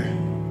roadmap here.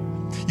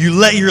 You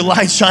let your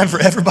light shine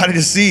for everybody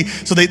to see,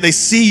 so they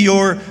see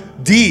your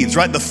deeds,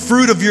 right? The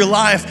fruit of your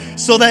life,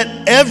 so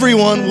that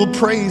everyone will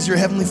praise your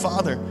heavenly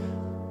Father.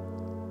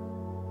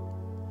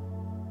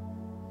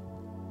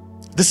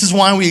 This is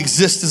why we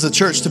exist as a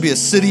church, to be a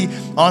city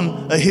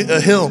on a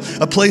hill,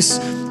 a place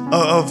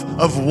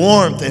of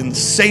warmth and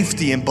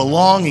safety and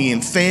belonging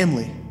and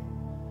family,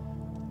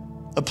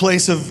 a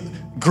place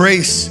of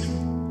grace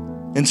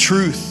and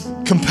truth,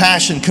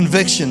 compassion,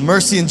 conviction,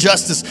 mercy and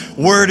justice,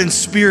 word and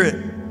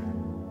spirit.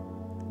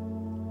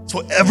 It's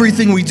what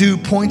everything we do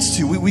points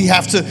to. We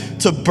have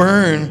to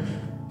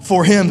burn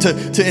for Him,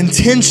 to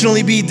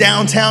intentionally be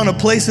downtown, a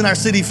place in our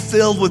city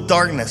filled with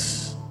darkness.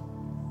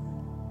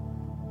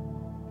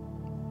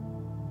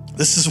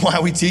 This is why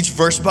we teach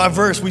verse by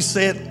verse. We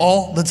say it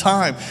all the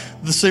time.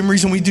 The same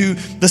reason we do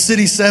the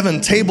City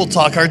 7, Table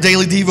Talk, our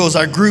daily devos,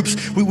 our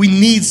groups. We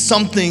need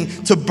something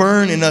to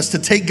burn in us, to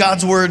take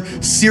God's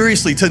word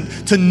seriously,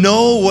 to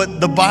know what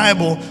the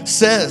Bible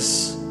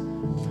says.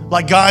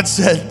 Like God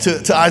said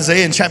to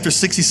Isaiah in chapter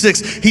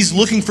 66, He's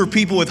looking for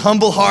people with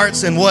humble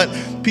hearts and what?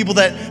 People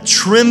that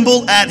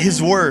tremble at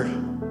His word.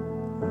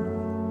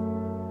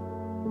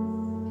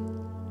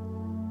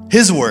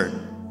 His word,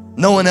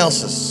 no one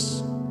else's.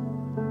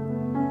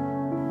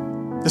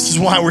 This is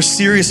why we're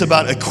serious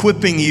about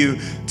equipping you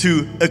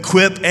to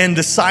equip and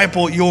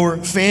disciple your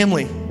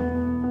family,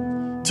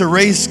 to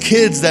raise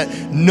kids that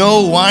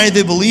know why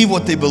they believe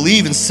what they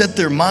believe and set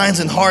their minds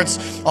and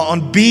hearts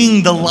on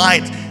being the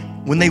light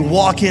when they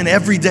walk in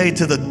every day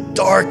to the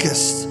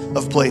darkest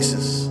of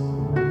places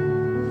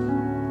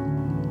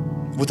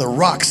with a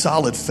rock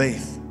solid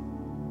faith.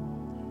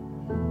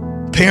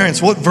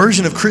 Parents, what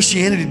version of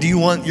Christianity do you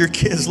want your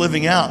kids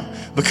living out?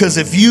 Because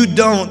if you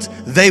don't,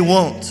 they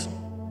won't.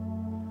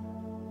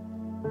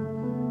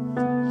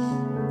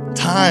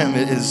 Time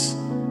is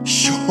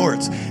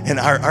short, and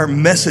our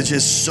message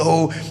is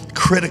so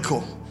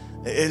critical.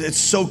 It's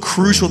so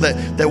crucial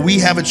that we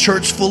have a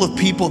church full of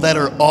people that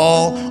are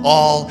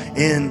all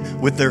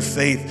in with their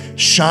faith,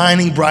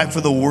 shining bright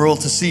for the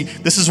world to see.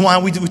 This is why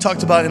we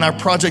talked about in our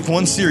Project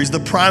One series, the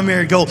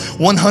primary goal,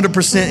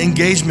 100%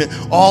 engagement,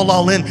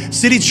 all in.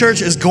 City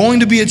Church is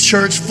going to be a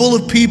church full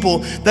of people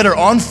that are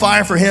on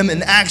fire for Him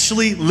and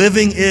actually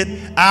living it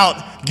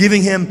out,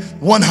 giving Him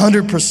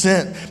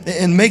 100%.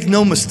 And make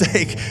no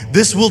mistake,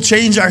 this will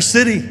change our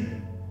city.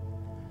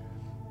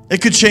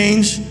 It could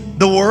change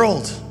the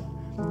world.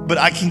 But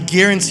I can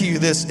guarantee you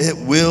this, it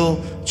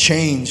will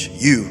change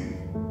you.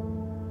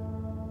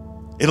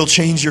 It'll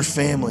change your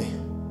family.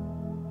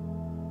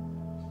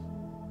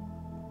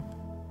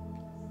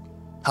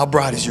 How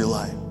bright is your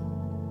light?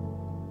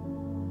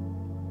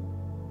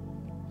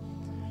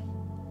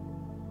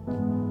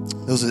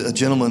 There was a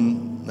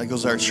gentleman that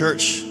goes to our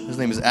church. His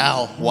name is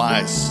Al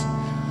Wise,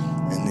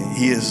 and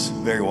he is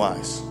very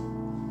wise.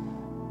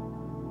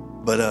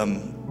 But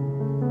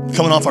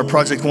coming off our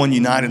Project One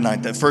United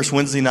night, that first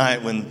Wednesday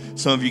night when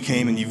some of you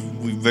came and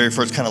we very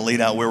first kind of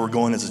laid out where we're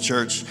going as a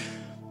church,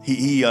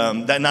 he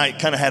that night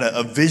kind of had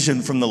a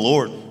vision from the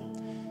Lord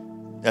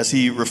as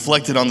he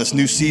reflected on this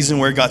new season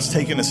where God's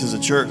taken us as a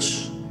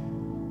church.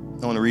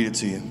 I want to read it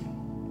to you.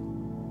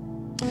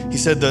 He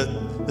said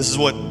that this is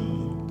what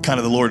kind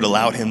of the Lord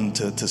allowed him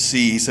to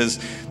see. He says,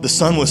 the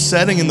sun was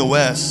setting in the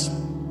west,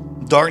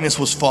 darkness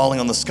was falling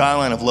on the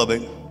skyline of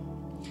Lubbock.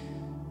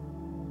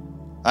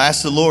 I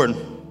asked the Lord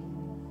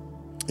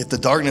if the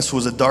darkness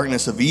was a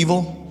darkness of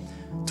evil,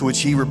 to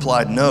which He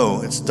replied,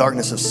 no, it's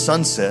darkness of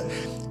sunset.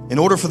 In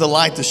order for the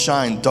light to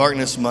shine,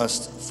 darkness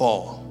must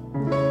fall.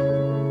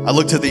 I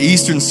looked at the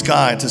eastern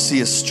sky to see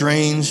a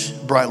strange,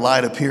 bright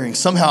light appearing.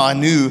 Somehow I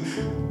knew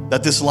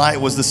that this light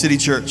was the City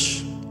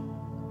Church.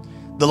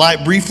 The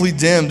light briefly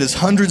dimmed as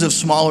hundreds of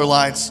smaller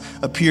lights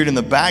appeared in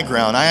the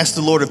background. I asked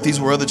the Lord if these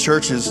were other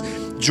churches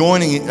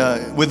joining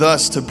with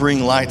us to bring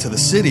light to the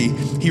city.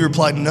 He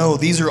replied, no,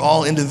 these are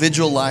all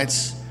individual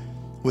lights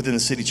within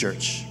the City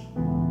Church.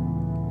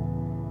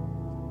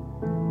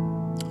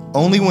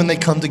 Only when they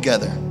come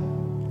together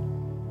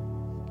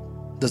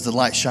does the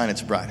light shine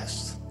its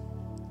brightest.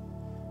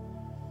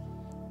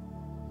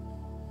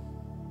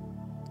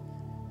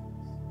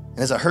 And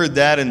as I heard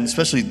that, and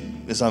especially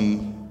as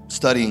I'm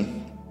studying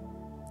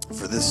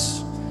for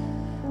this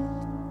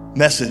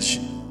message,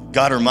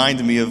 God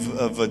reminded me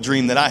of a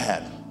dream that I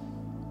had.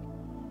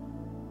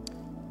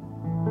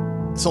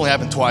 It's only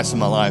happened twice in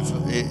my life.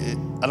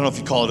 I don't know if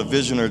you call it a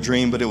vision or a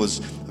dream, but it was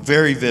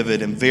very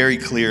vivid and very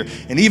clear.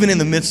 And even in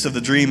the midst of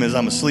the dream, as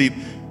I'm asleep,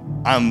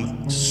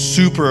 I'm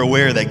super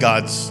aware that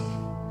God's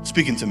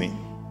speaking to me.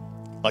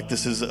 Like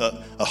this is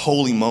a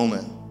holy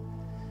moment.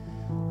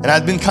 And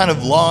I'd been kind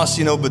of lost,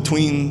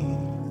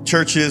 between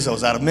churches. I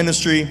was out of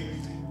ministry.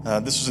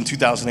 This was in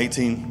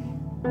 2018.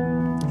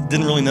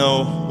 didn't really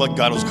know what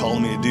God was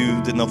calling me to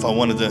do. Didn't know if I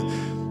wanted to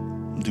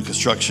do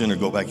construction or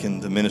go back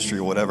into ministry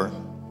or whatever.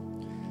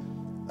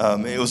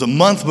 It was a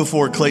month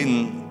before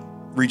Clayton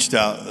reached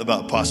out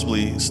about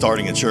possibly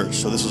starting a church.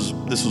 So this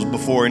was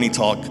before any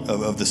talk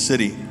of the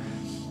city.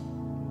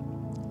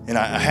 And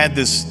I had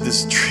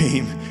this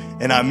dream,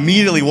 and I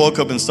immediately woke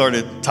up and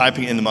started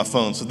typing into my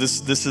phone. So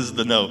this is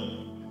the note.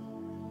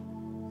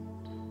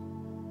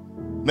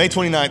 May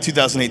 29,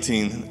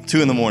 2018,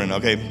 2 a.m,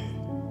 okay?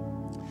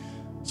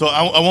 So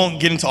I won't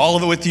get into all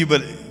of it with you,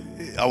 but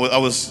I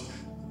was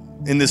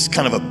in this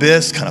kind of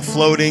abyss, kind of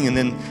floating, and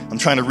then I'm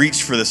trying to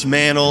reach for this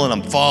mantle, and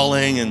I'm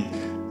falling,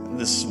 and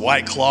this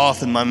white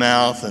cloth in my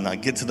mouth, and I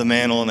get to the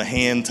mantle, and a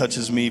hand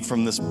touches me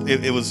from this.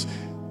 It was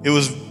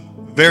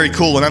very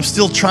cool, and I'm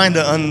still trying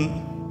to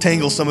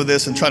untangle some of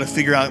this and try to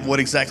figure out what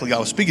exactly God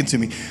was speaking to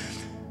me.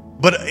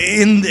 But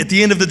at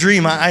the end of the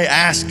dream, I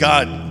asked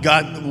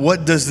God,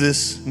 what does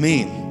this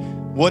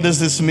mean? What does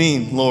this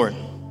mean, Lord?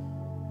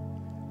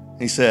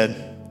 And he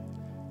said,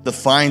 the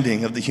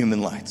finding of the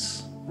human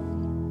lights.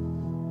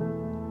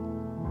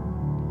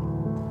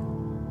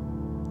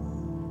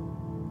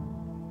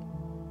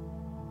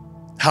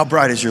 How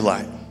bright is your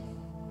light?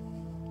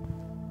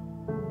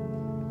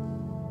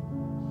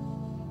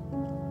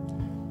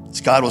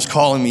 God was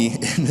calling me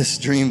in this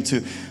dream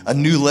to a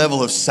new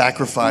level of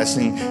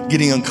sacrificing,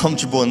 getting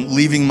uncomfortable and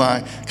leaving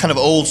my kind of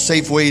old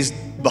safe ways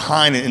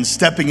behind and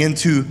stepping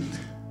into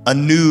a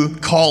new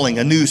calling,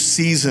 a new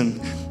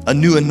season, a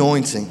new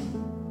anointing.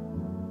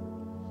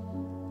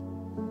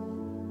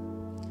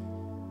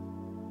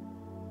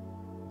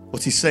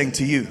 What's he saying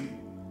to you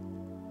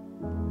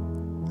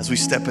as we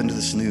step into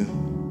this new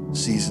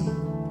season?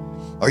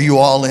 Are you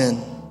all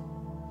in?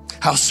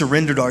 How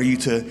surrendered are you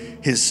to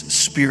his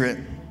Spirit?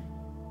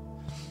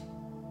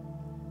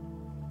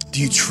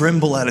 Do you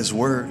tremble at his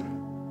word?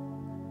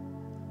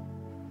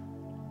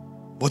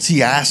 What's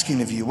he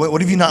asking of you?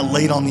 What have you not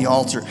laid on the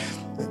altar?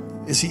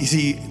 Is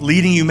he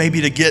leading you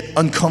maybe to get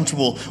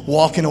uncomfortable,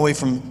 walking away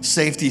from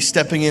safety,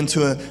 stepping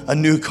into a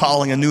new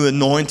calling, a new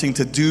anointing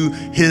to do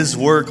his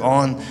work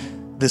on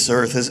this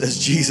earth?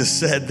 As Jesus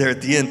said there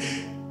at the end,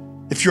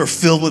 if you're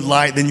filled with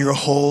light, then your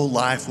whole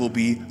life will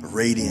be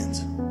radiant.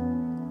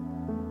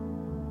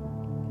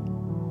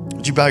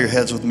 Would you bow your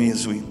heads with me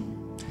as we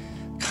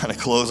kind of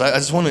close? I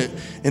just want to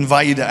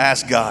invite you to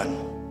ask God.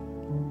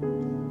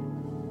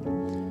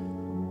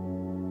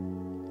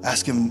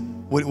 Ask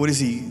him, what is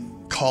he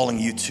calling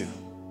you to?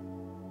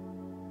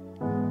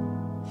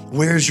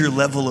 Where's your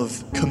level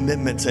of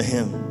commitment to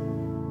him?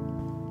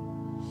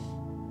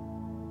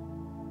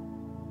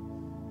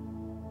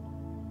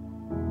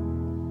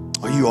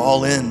 Are you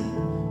all in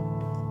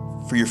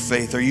for your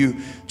faith? Are you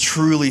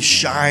truly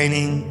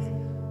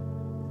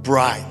shining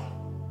bright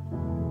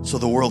so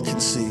the world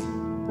can see?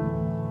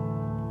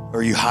 Or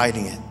are you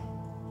hiding it?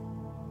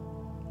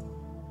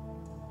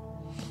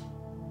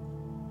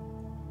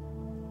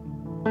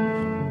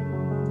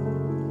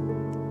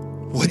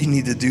 What do you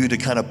need to do to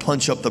kind of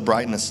punch up the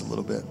brightness a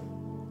little bit?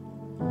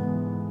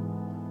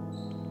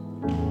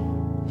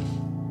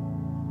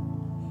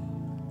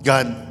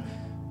 God,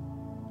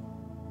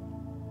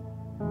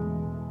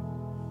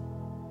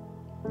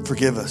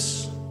 forgive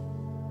us.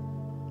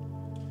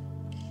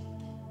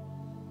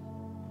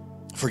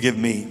 Forgive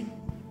me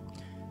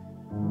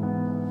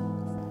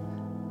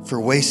for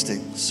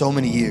wasting so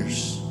many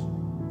years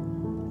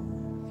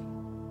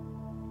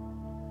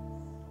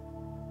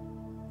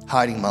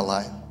hiding my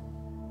light.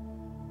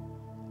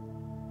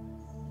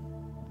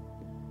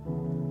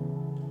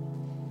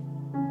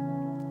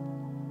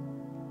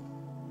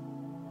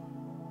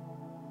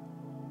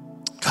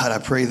 God, I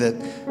pray that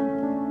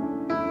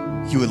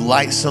you would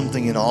light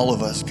something in all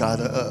of us, God,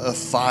 a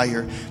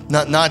fire,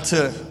 not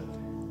to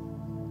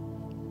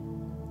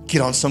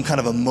get on some kind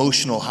of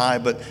emotional high,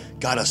 but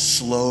God, a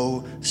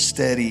slow,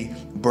 steady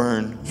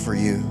burn for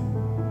you.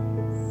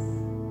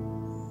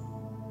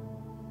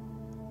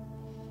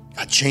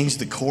 God, change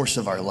the course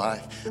of our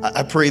life.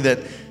 I pray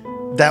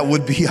that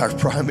would be our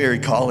primary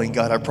calling,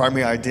 God, our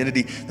primary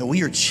identity, that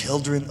we are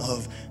children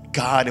of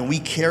God and we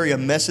carry a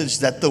message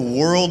that the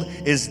world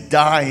is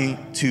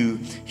dying to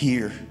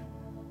hear.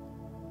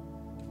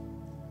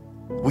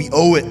 We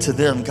owe it to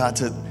them, God,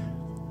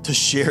 to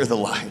share the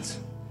light.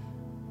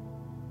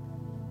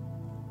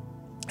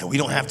 And we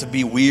don't have to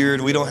be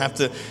weird. We don't have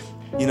to,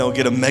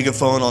 get a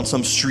megaphone on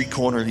some street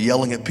corner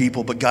yelling at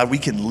people. But God, we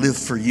can live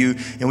for you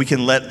and we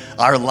can let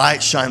our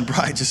light shine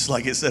bright, just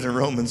like it said in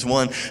Romans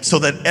 1, so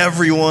that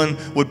everyone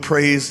would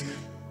praise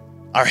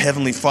our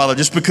Heavenly Father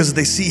just because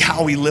they see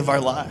how we live our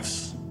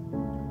lives.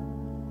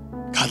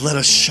 God, let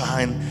us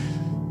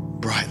shine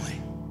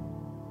brightly.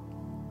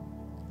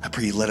 I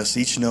pray you let us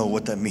each know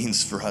what that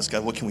means for us.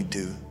 God, what can we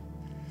do?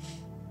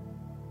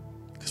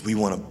 Because we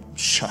want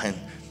to shine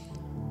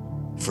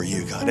for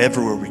you, God,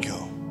 everywhere we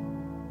go,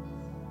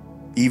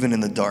 even in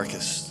the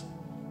darkest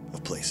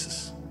of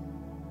places.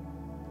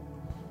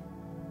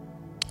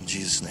 In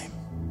Jesus' name,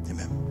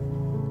 amen.